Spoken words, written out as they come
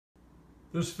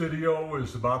This video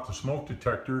is about the smoke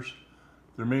detectors.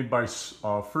 They're made by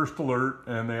First Alert,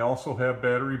 and they also have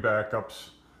battery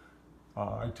backups.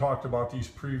 I talked about these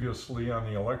previously on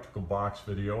the electrical box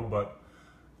video, but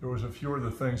there was a few other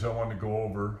things I wanted to go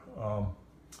over.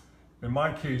 In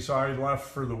my case, I left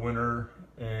for the winter,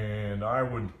 and I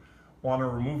would want to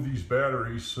remove these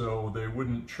batteries so they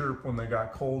wouldn't chirp when they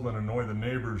got cold and annoy the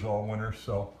neighbors all winter.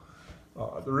 So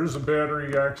there is a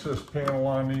battery access panel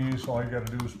on these. All you got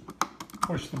to do is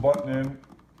push the button in,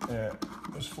 and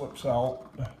this flips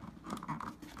out.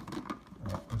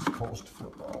 It's supposed to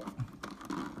flip out.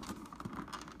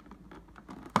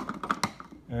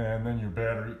 And then your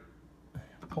battery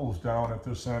pulls down at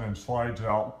this end and slides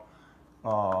out.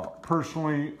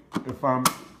 Personally, if I'm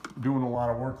doing a lot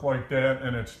of work like that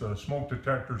and it's the smoke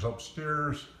detectors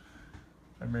upstairs,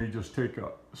 I may just take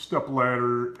a step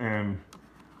ladder and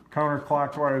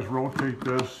counterclockwise rotate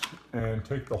this and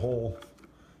take the whole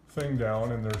thing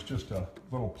down, and there's just a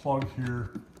little plug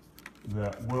here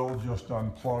that will just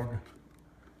unplug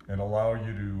and allow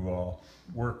you to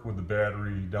work with the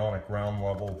battery down at ground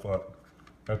level, but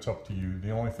that's up to you.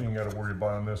 The only thing you got to worry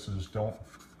about on this is don't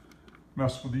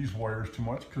mess with these wires too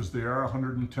much, because they are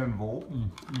 110 volt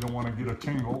and you don't want to get a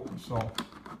tingle. So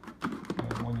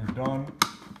when you're done,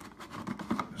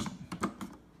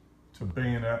 it's a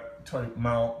bayonet type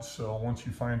mount, so once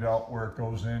you find out where it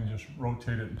goes in, just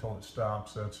rotate it until it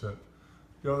stops. That's it.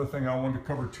 The other thing I wanted to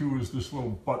cover too is this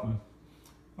little button.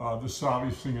 This is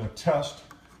obviously a test.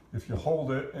 If you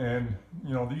hold it, and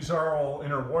you know, these are all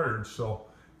inner wired, so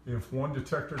if one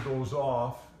detector goes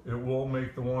off, it will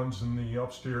make the ones in the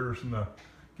upstairs and the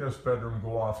guest bedroom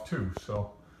go off too.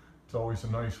 So it's always a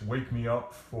nice wake me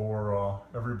up for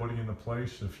everybody in the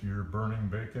place if you're burning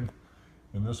bacon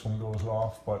and this one goes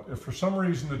off. But if for some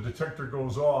reason the detector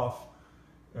goes off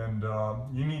and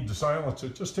you need to silence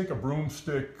it, just take a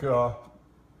broomstick,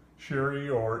 Sherry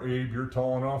or Abe, you're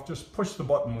tall enough, just push the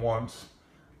button once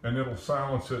and it'll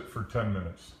silence it for 10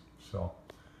 minutes. So,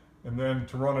 and then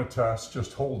to run a test,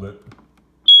 just hold it.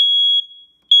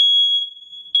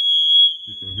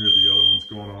 You can hear the other ones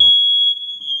going off.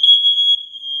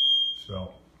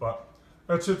 So, but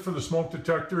that's it for the smoke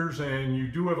detectors, and you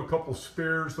do have a couple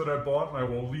spares that I bought, and I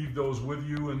will leave those with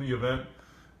you in the event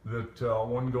that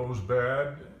one goes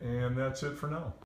bad, and that's it for now.